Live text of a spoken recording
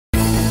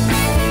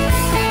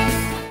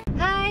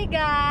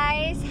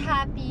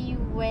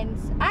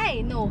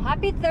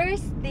Happy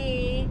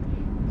Thursday,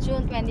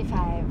 June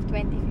 25,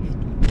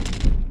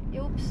 2015.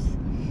 Oops.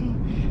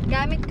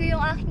 Gamit ko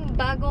yung aking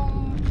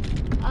bagong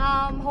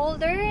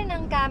holder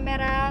ng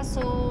camera.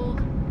 So,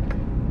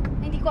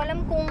 hindi ko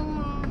alam kung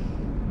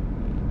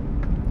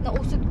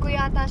nausod ko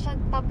yata siya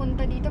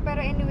papunta dito.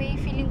 Pero anyway,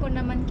 feeling ko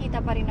naman kita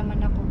pa rin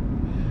naman ako.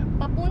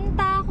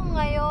 Papunta ako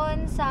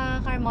ngayon sa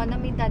Carmona.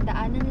 May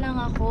dadaanan lang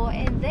ako.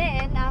 And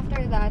then,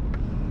 after that,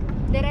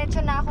 diretso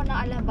na ako ng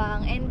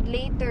Alabang. And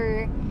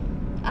later,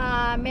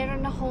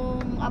 meron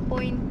akong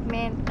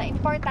appointment na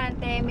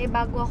importante. May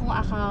bago akong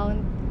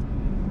account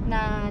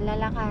na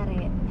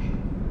lalakarin.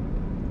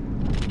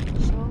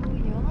 So,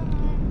 yun.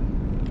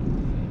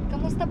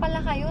 Kamusta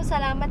pala kayo?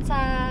 Salamat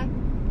sa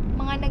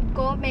mga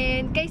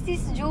nag-comment. Kay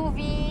Sis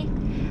Juvie,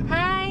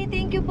 hi!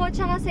 Thank you po.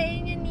 Tsaka sa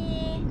inyo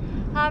ni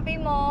Happy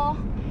mo.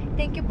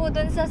 Thank you po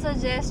dun sa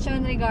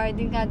suggestion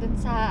regarding ka dun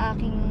sa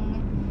aking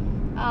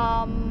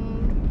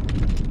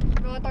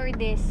rotor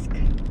disc.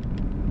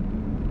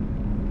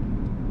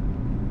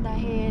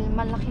 Dahil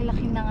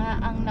malaki-laki na nga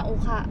ang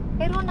nauka.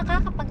 Pero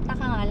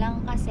nakakapagtaka nga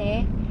lang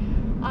kasi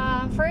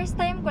first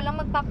time ko lang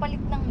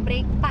magpapalit ng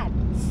brake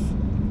pads.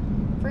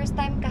 First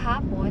time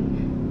kahapon.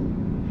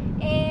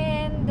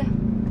 And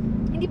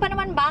hindi pa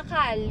naman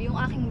bakal yung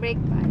aking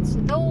brake pads.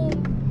 Though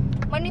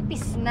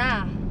manipis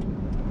na.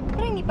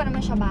 Pero hindi pa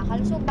naman siya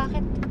bakal. So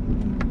bakit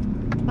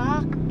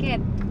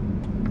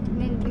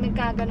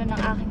nagkagano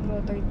ng aking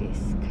rotor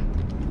disc?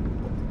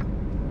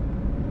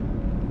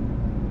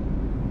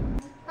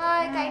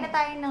 Hi, kain na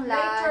tayo ng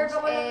lunch.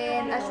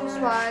 And as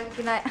usual,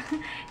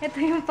 ito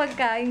yung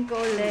pagkain ko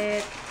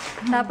ulit.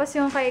 Tapos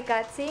yung kay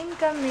Kat, same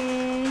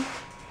kami.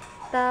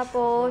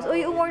 Tapos,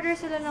 uy, umorder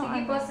sila ng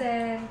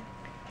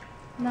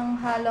ng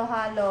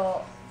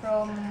halo-halo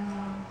from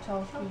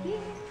Shaky.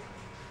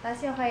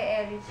 Tapos yung kay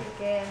Eri,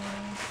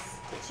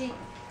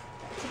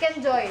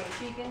 Chicken Joy.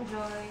 Yun.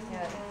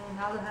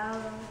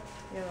 Halo-halo.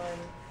 Yun.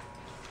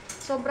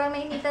 Sobrang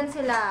nainitan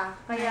sila.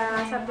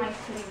 Kaya sabi...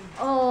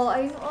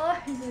 ayun.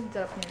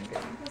 Sarap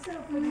niyan.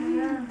 Masarap mo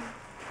yan.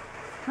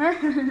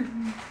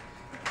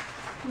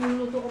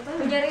 Nuluto ko pa.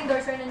 Kunyari,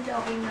 endorser ng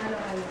Shaky na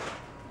halo-halo.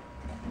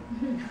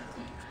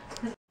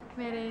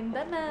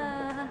 Merenda na.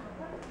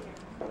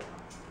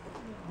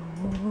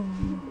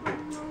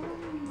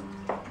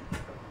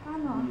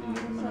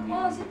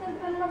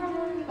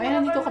 Ay,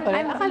 nandito ka pa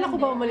rin? Akala ko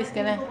ba umalis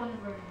ka na?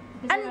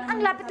 Ang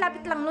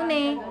lapit-lapit lang nun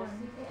eh.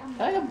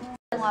 Ay,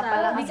 Nga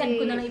pala weekend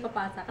ko na lang kasi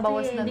ipapasa kasi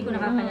bawas na hindi ko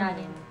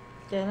nakakayanin.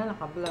 Kaya na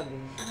naka-vlog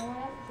eh.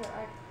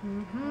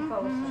 Mhm.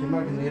 Si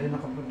Mark, hindi rin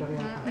naka-vlog rin.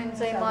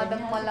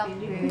 Ensaymadang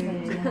malaki.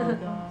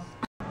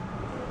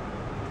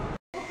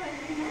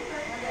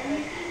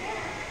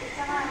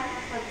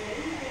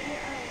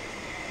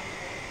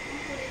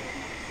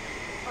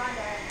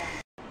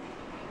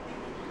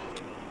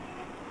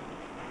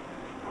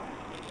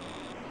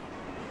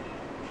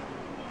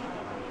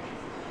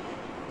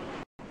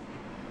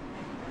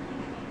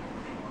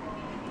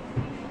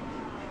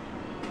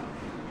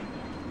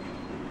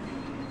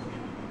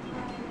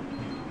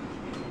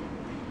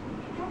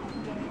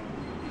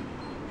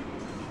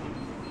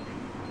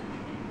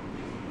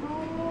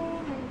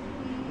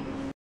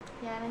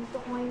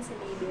 Nandito ko ngayon sa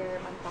labor,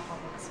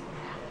 magpapawax ko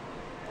na.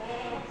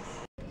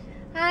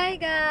 Hi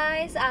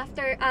guys!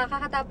 After,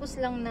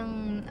 kakatapos lang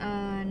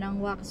ng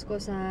wax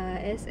ko sa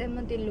SM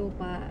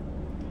Muntinlupa.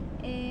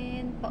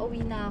 And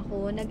pauwi na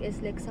ako,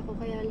 nag-SLEX ako.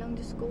 Kaya lang,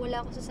 Diyos ko,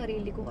 wala ako sa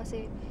sarili ko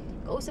kasi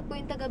kausap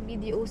ko yung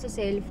taga-video sa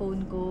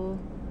cellphone ko.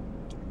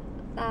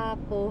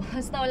 Tapos,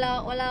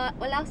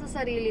 wala ako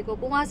sa sarili ko.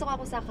 Pumasok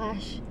ako sa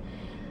cash.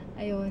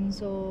 Ayun,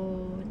 so,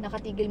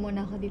 nakatigil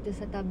muna ako dito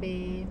sa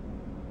tabi.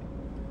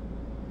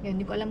 Yun,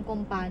 hindi ko alam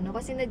kung paano.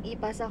 Kasi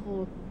nakaipas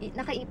ako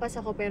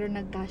pero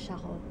nag-cash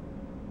ako.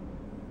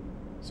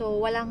 So,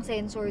 walang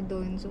sensor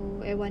doon. So,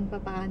 ewan pa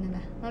paano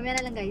na.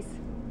 Mamaya na lang guys.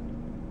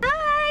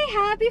 Hi!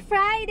 Happy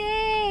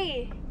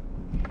Friday!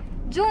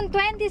 June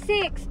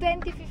 26,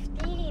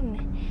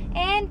 2015.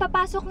 And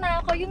papasok na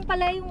ako. Yun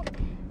pala yung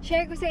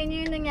share ko sa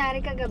inyo yung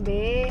nangyari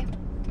kagabi.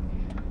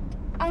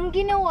 Ang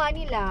ginawa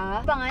nila,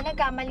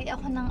 nagkamali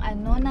ako ng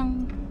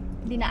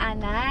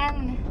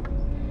dinaanan.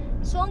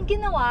 So, ang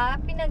ginawa,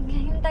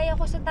 pinaghintay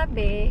ako sa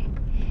tabi.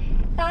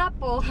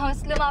 Tapos,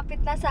 lumapit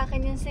na sa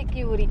akin yung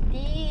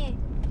security.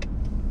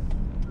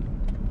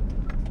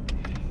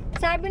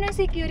 Sabi ng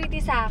security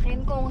sa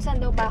akin kung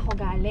saan daw ba ako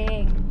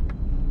galing.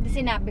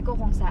 Sinabi ko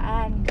kung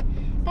saan.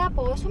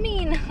 Tapos,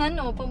 humingi ng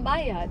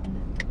pambayad.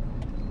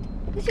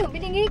 Tapos yun,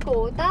 binigay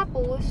ko.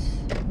 Tapos,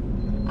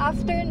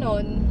 after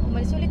nun,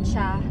 umalis ulit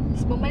siya.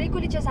 Tapos, bumalik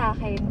ulit siya sa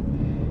akin.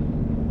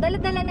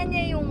 Dala-dala na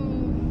niya yung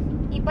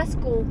ipas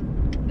ko.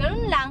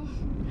 Ganun lang.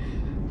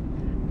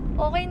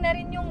 Okay na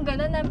rin yung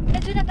ganun.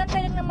 Medyo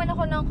nagantay lang naman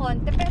ako ng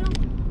konti. Pero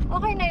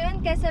okay na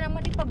yun. Kesa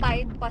naman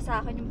ipabayad pa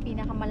sa akin yung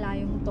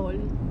pinakamalayong toll.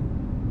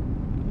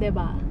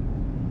 Diba?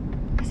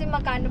 Kasi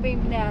magkano ba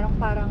yung binayaran?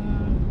 Parang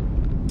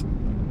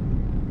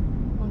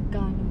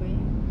magkano ba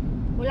yun?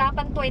 Wala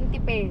pang 20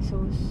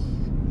 pesos.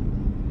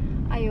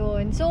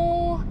 Ayun. So,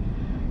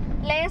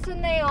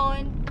 lesson na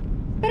yun.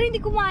 Pero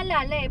hindi ko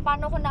maalala eh,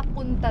 paano ko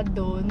napunta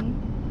doon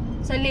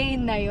sa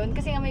lane na yon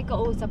kasi nga may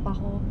kausap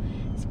ako.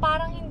 So,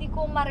 parang hindi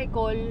ko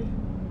ma-recall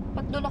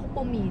ba't doon ako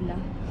pumila.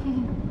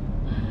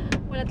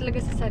 Wala talaga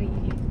sa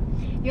sarili.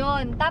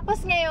 Yun.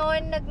 Tapos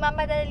ngayon,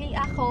 nagmamadali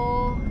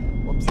ako.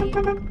 Oopsie.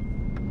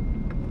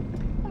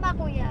 Tama,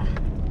 kuya.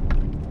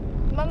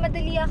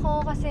 Nagmamadali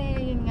ako kasi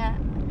yun nga,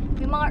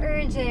 yung mga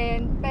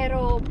urgent.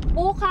 Pero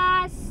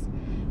bukas,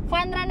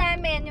 fun run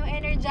namin yung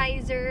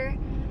Energizer.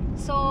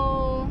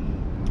 So,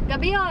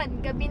 gabi yun.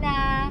 Gabi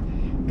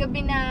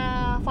na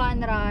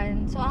fun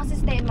run. So, ang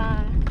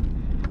sistema,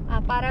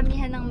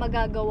 paramihan ng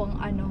magagawang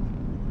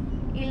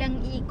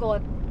ilang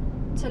ikot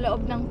sa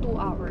loob ng 2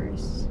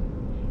 hours.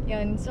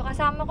 Yun. So,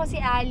 kasama ko si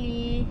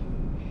Ali.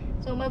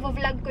 So,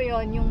 mag-vlog ko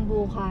yon yung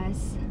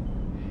bukas.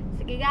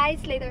 Sige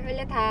guys, later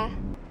ulit ha.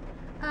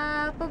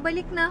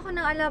 Pabalik na ako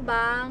ng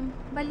Alabang.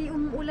 Bali,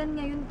 umuulan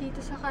ngayon dito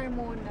sa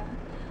Carmona.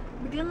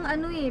 Biglang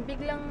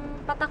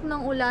biglang patak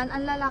ng ulan.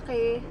 Ang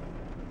lalaki.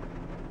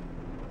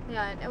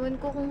 Yan. Ewan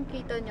ko kung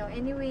kita nyo.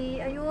 Anyway,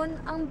 ayun.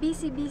 Ang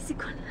busy-busy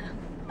ko lang.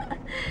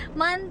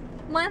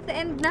 month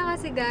end na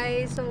kasi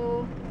guys.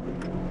 So,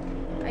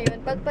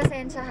 ayun,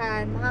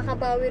 pagpasensyahan,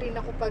 makakabawi rin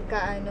ako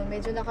pagka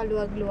medyo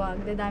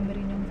nakaluwag-luwag, dadami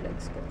rin yung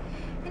vlogs ko.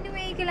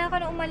 Anyway, kailangan ko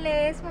na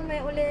umalis,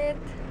 mamaya ulit.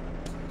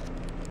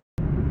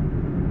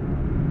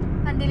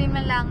 Ang dilim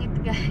ng langit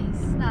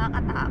guys,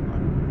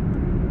 nakakatakot.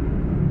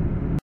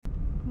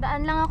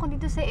 Daan lang ako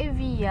dito sa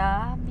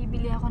Evia,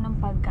 bibili ako ng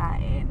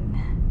pagkain.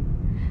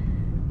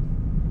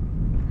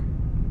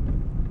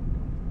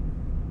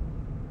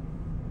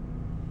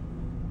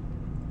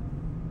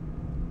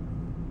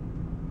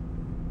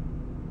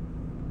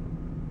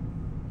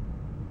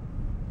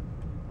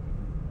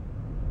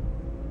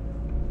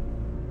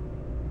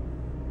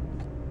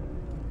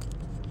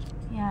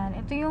 Yan,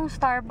 ito yung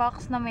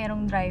Starbucks na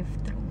mayroong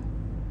drive-thru.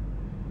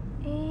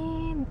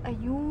 And,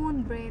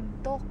 ayun, bread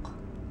talk.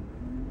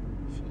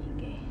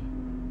 Sige.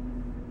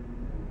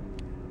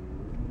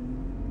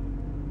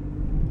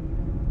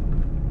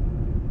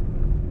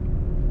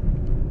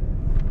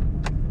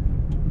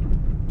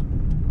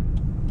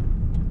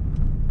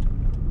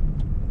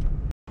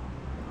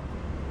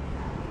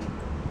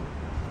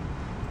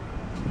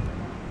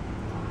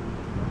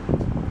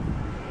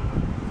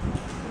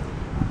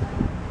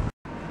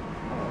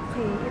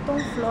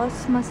 Itong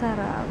floss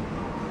masarap.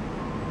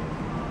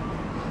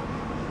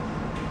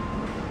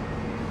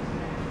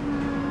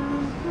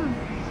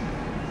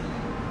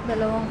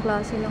 Dalawang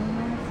klase lang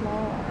ng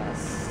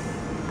floss.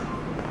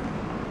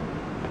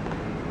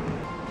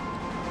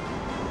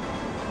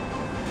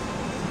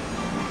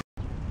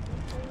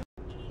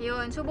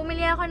 Yun. So,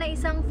 bumili ako ng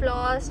isang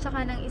floss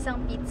tsaka ng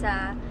isang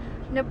pizza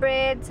na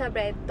bread sa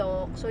bread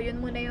talk. So, yun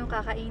muna yung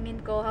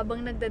kakainin ko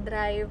habang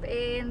nagda-drive.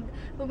 And,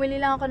 bumili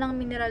lang ako ng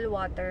mineral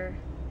water.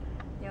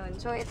 Yun.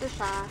 So, ito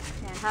siya.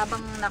 Yan.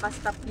 Habang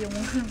nakastop yung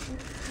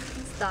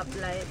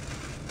stoplight.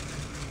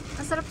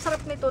 Ang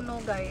sarap-sarap nito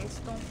no guys.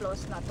 Itong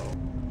floss na to.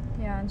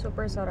 Yan.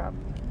 Super sarap.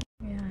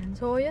 Yan.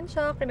 So, yan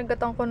siya.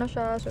 Kinagatan ko na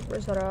siya.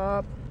 Super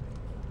sarap.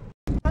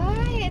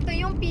 Ay, ito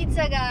yung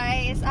pizza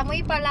guys.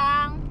 Amoy pa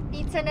lang.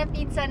 Pizza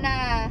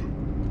na.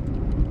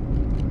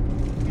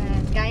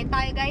 Yan. Kain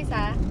tayo guys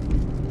ha.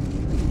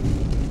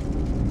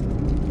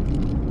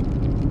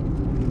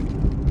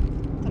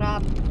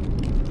 Sarap.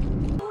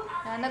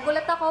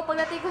 Nagulat ako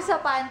pagdating ko sa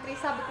pantry,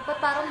 sabi ko pa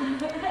parang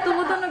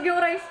tumutunog yung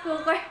rice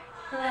cooker.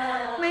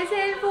 May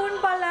cellphone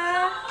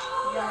pala.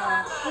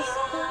 Yeah.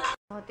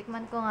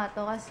 Tikman ko nga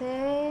to kasi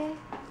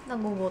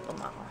nagugutom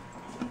ako.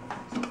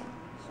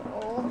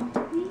 So,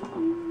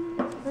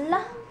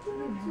 wala.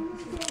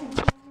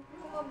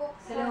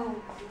 Hello.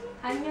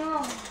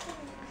 Anyong.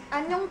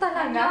 Anyong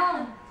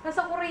talaga?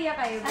 Nasa Korea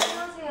kayo ba?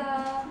 Anyong siya.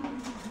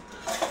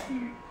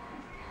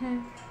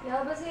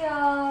 Yaba siya.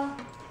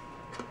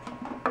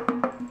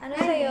 Ano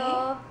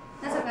sa'yo?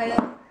 Nasa kayo?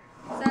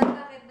 Saan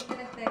bakit ba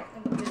pinag-text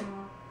ng gabin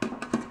mo?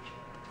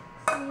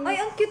 Ay,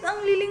 ang cute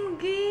ang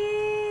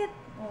lilinggit!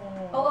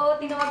 Oo,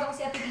 tinawagan ko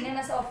si Ate Dina,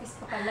 nasa office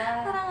pa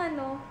pala. Parang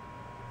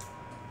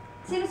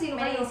Sino-sino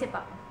may kayo? naisip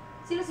ako.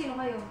 Sino-sino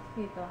kayo?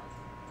 Dito.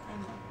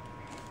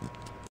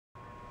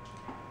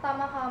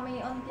 Tama ka, may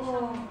onti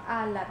siyang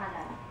alat.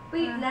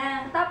 Wait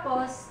lang.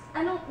 Tapos,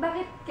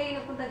 bakit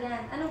kayo nagpunta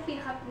dyan? Anong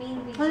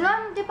pinaka-main reason?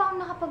 Wala, hindi pa ako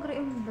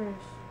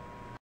nakapag-reimburse.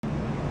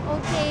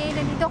 Okay,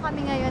 nandito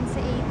kami ngayon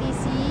sa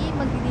ATC.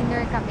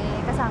 Mag-dinner kami.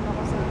 Kasama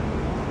ko si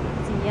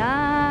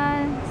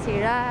Yan, si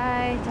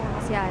Rai, tsaka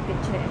si Ate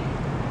Che.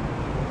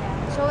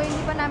 So, hindi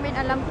pa namin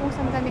alam kung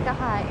saan kami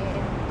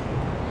kakain.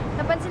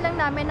 Napansin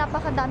lang namin,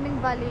 napakadaming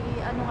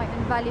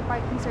valley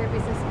parking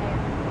services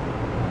ngayon.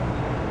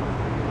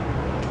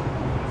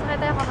 So, kaya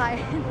tayo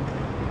kakain.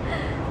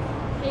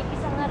 Cake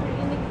isang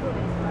narinig ko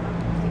eh. Parang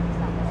cake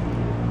isang.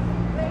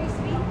 Very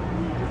sweet.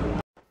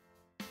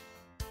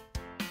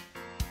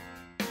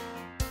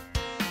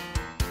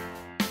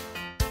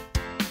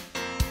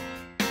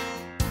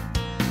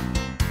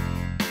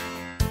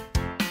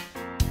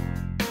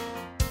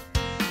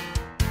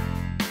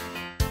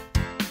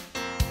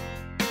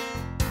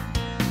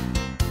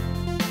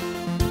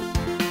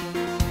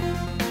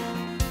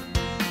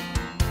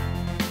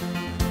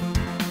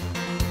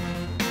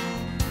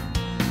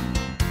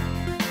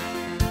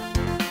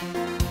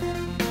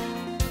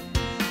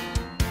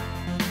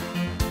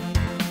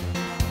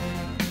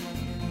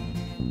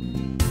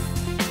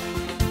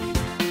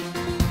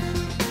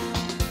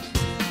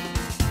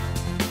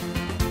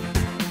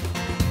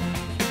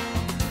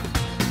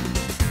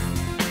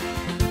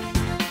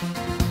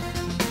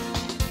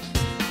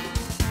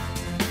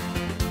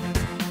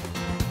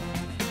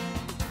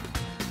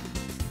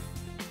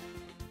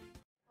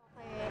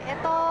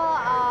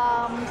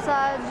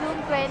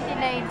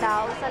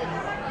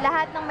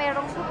 lahat ng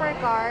merong super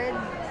card.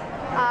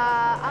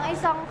 Ang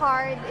isang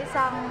card,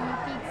 isang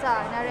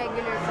pizza na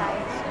regular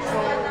size. So,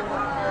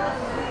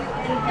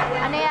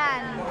 ano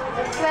yan?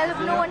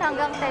 12 noon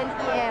hanggang 10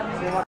 p.m.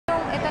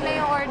 Ito na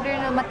yung order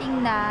na mating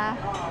na.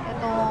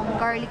 Itong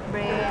garlic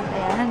bread.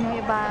 Ayan, yung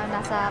iba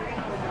nasa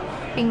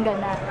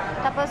pinggan na.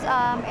 Tapos,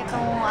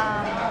 itong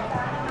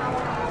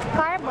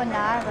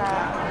carbonara.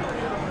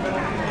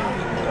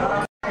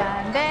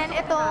 Ayan. Then,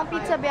 itong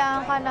pizza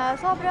bianca na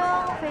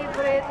sobrang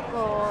favorite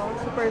ko.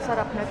 Super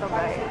sarap na to,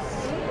 guys.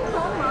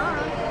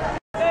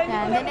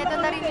 Ayan. Then, ito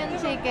na rin yung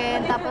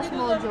chicken. Tapos,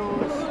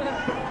 mojos.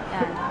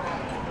 Ayan.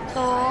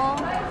 So,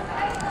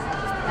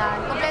 yan.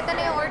 Kompleto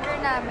na yung order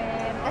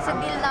namin. Kasi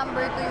deal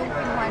number 2 yung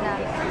pinuha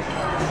namin.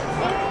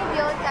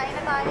 Yun, kain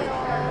na tayo.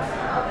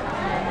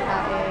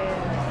 Kain.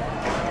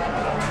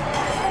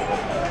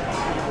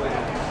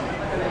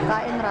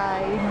 Kain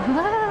ride.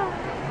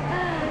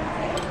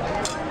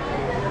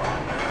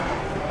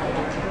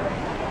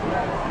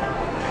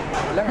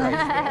 Walang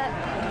rice.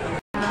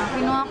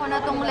 Pinuha ko na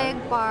tong leg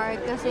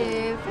part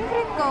kasi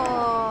favorite ko.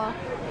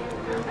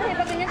 Ay,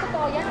 pag ganyan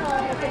totoo yan, o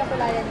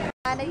pinapulayan niya.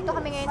 Nandito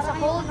kami ngayon sa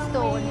Cold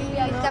Stone.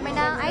 Bili kami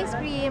ng ice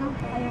cream.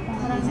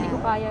 Hindi ko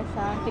kaya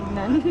siya.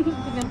 Tignan.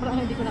 Tignan pa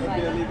lang hindi ko na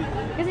kaya.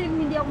 Kasi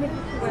hindi ako may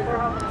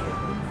sugar.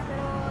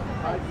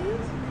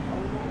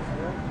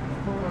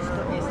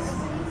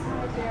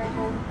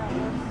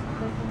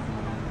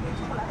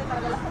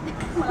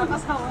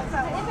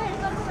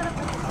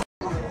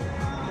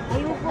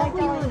 Ayoko ko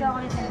yun.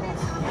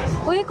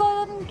 Uy,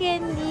 cotton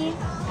candy.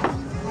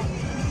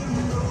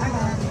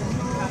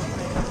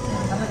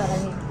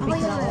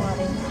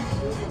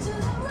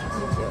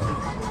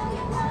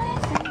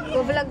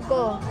 Vlog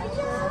ko.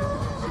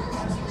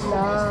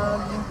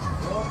 Vlog.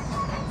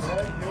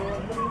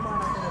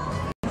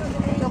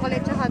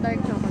 Chocolate tsaka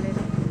dark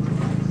chocolate.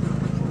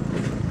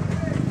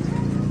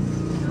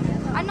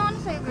 Ano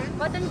sa'yo, girl?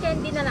 Cotton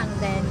candy na lang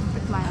din.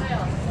 Tikman.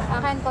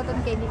 Akin cotton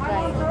candy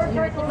fry.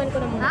 Tikman ko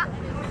na muna. Ha?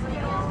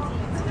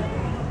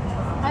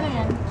 Ano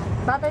yan?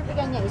 Butter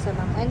pecan niya isa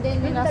lang. And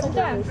then yung nasa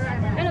Dyan.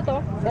 Ano to?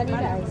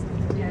 vanilla ice.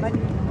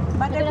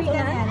 Butter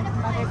pecan yan.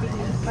 Butter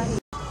pecan.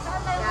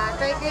 Yeah,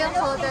 try ko yung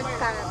salted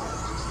caramel.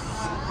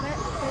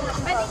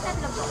 Pwede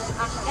tatlo po.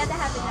 Gada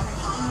happy naman.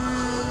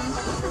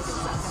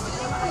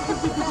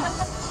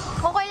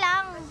 Okay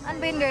lang. Ano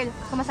ba yun, girl?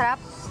 Kung masarap?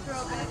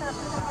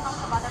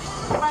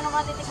 Paano ka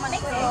titikman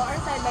ko eh? Or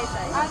side by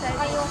side? Side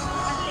by side.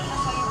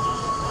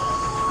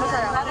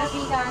 Masarap.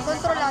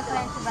 Control lang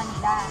sa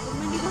vanilla.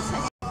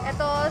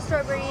 ito,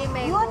 strawberry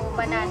mango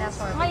banana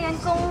sorbet. Ngayon,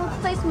 kung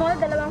sa small,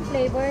 dalawang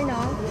flavor, no?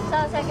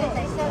 Sa second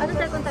size. Ano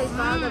second size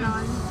pa?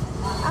 Ganon.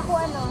 Ako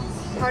ano?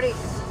 Sorry.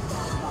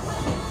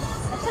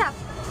 Sarap.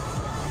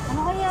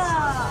 Ano kaya?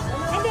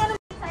 Hindi, ano?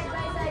 Side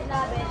by side,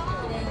 love it.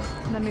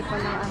 Dami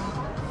pala ano.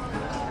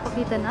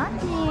 Pakita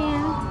natin.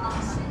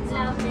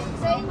 Love it.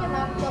 Sa inyo,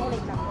 ma'am,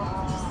 chocolate lang.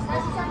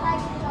 Tapos isang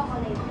lagi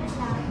chocolate.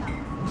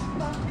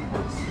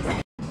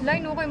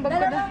 Line ko yung bag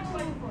ko na.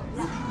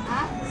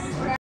 Ha?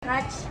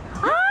 Catch.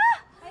 Ah!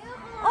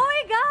 Oh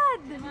my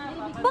God!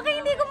 Baka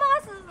hindi ko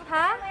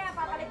Ha? Kaya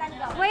papalitan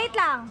ko. Wait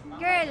lang.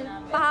 Girl,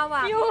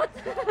 pahawak. Cute!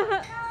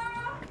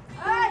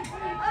 Ay!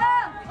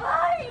 Ah!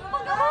 Ay!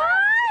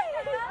 Pag-away!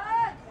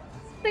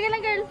 Teka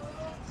lang, girl.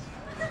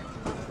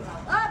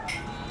 Up!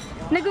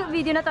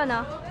 Nag-video na to,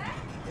 no?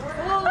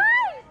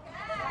 Ay!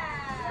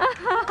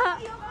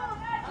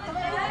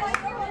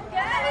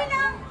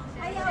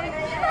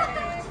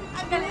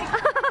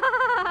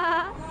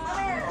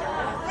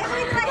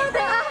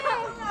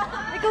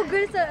 Ikaw,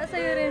 girl,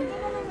 sa'yo rin.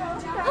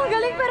 Ang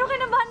galing, pero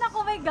kinabahan ako.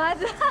 Oh my God.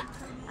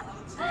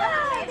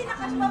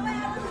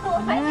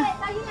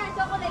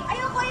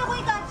 Ayoko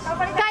ikat.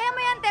 Kaya mo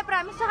yan, te,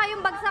 promise. Tsaka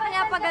yung bagsak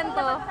niya pa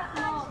ganito.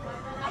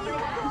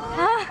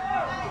 Ha?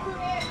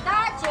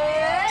 Touch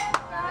it!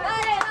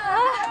 Touch it!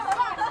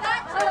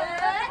 Touch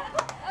it!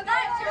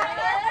 Touch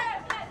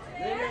it!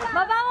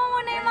 Baba mo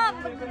muna yung mga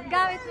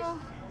gamit mo.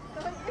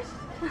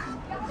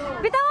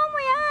 Bitawan mo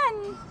yan!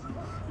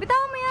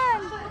 Bitawan mo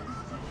yan!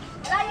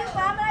 Malayo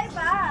pa, malayo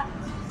pa!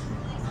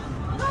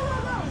 Go, go,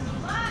 go!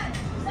 1,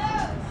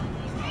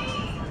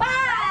 2, 3! Pa!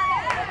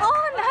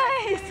 Oh,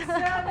 nice!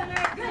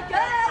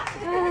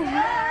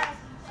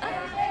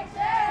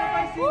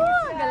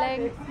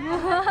 Galing.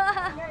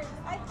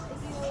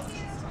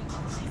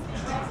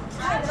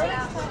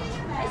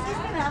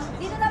 Excuse me, ma'am.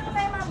 Dito na po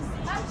tayo, ma'am.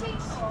 Ma'am,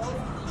 shake.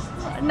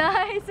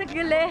 Nice, ang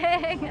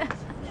galing.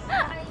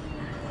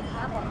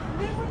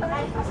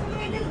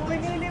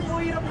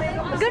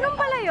 Ganun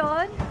pala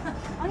yun?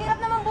 Ang hirap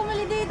naman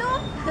bumili dito.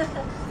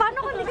 Paano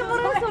kung hindi ka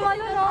marunong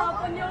sumalo,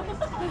 no?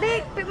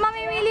 Hindi,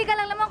 mamimili ka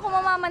lang naman kung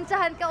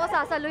mamamantsahan ka o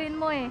sasaluhin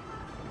mo eh.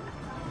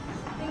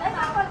 Tingnan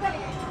mo ako.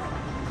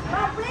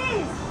 Ma'am,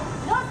 please!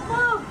 Don't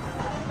move!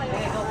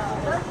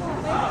 Don't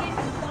move.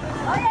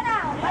 Oh, yan na!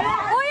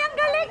 Uy, ang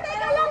galing!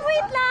 Teka lang,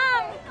 wait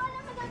lang! Ikaw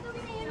lang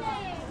magagawin na yun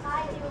eh.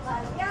 Ay, di ba?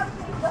 Yeah,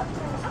 please.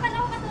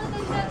 Akala ko katulad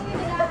yung gagawin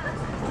nila.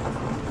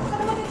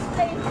 Saan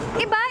mag-explain?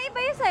 Iba? Iba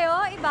yung sa'yo?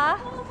 Iba?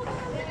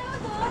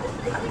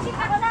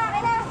 Ako na,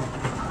 kailan?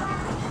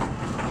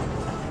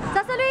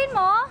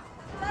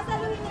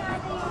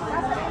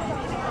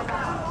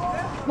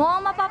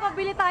 Mukhang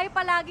mapapabili tayo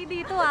palagi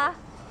dito ah.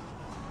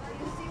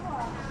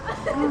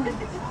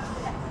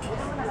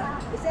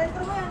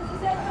 Isentro mo yan,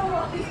 isentro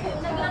mo.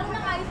 Naglaro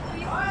na kayo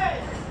street.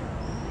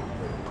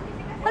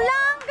 Hala,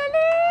 ang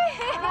galing!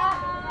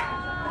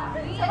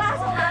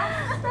 Sabasa ka?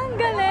 Ang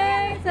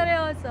galing!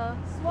 Seryoso.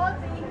 Small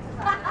thing.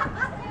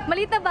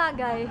 Maliit na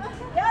bagay.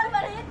 Yan,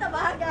 maliit na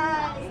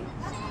bagay.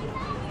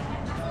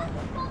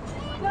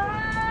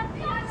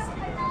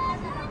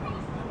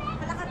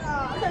 Malakad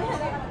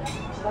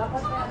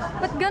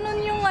Ba't ganun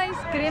yung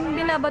ice cream?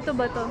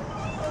 Binabato-bato.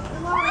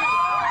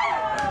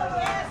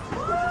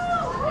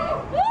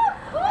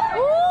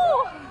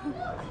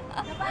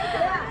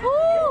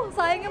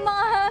 Sayang yung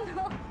mga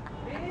ano.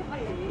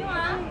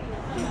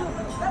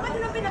 Dapat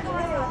yun ang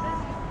pinagawa yun.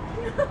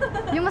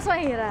 Yung mas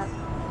mahirap.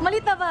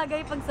 Malit na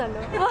bagay pag salo.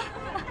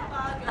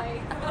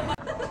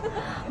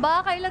 Baka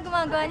kayo lang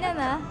gumagawa niyan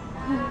ha.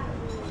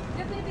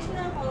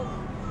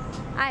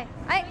 Ay,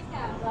 ay.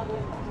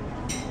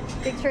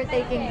 Picture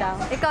taking daw.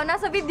 Ikaw,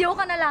 nasa video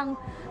ka na lang.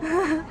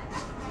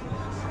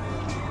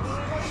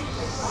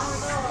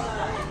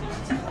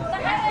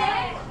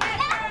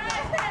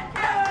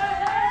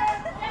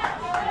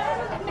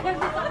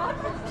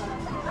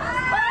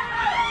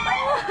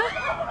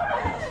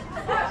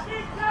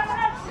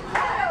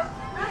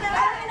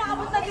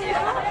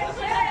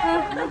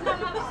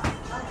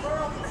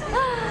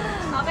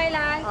 Okay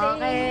lang.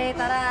 Okay,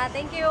 tara.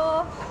 Thank you.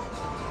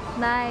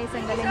 Nice,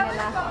 ang galing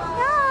nila.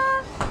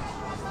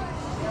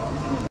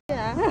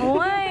 Yeah.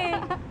 Uy.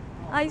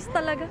 Ayos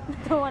talaga.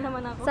 Natawa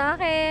naman ako. Sa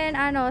akin,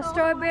 ano,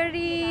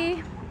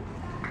 strawberry.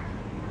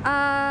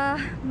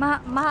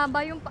 Mahaba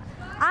yung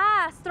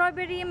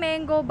strawberry,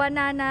 mango,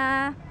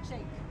 banana,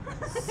 Shake.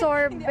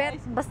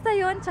 sorbet. Basta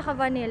yun, tsaka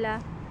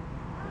vanilla.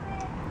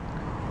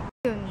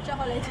 Yun.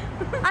 Chocolate.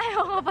 Ay,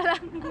 oo nga pala.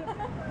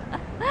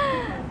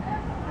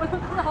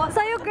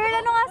 Sa'yo, girl,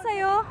 ano nga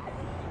sa'yo?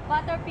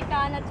 Butter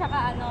pecan at saka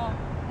ano.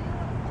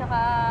 Tsaka...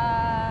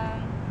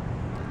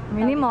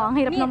 Mini mo, ang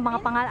hirap ng mga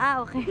pangal.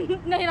 Okay.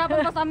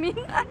 Nahirapan pa sa min.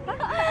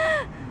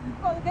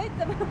 Colgate.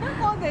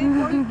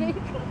 Colgate.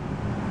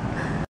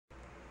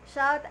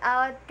 Shout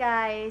out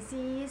kay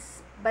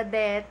Sis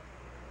Badet.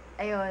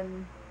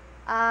 Ayun.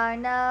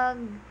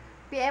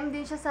 Nag-PM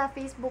din siya sa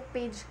Facebook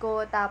page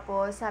ko.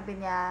 Tapos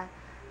sabi niya,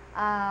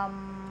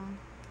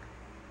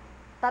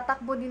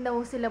 tatakbo din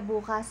daw sila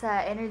bukas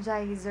sa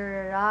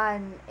Energizer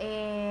Run.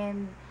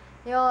 And,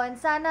 yun,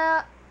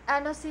 sana,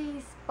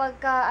 sis,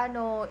 pagka,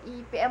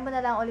 i-PM mo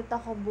na lang ulit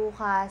ako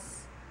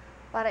bukas.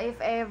 Para if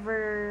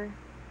ever,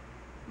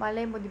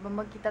 malay mo, di ba,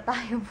 magkita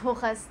tayo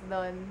bukas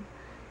doon.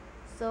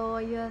 So,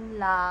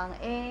 yun lang.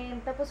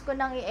 And, tapos ko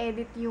nang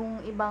i-edit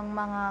yung ibang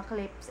mga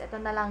clips.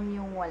 Ito na lang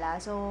yung wala.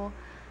 So,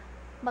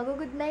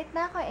 mag-good night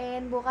na ako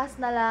and bukas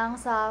na lang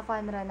sa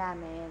fun run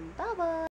namin. Bye-bye!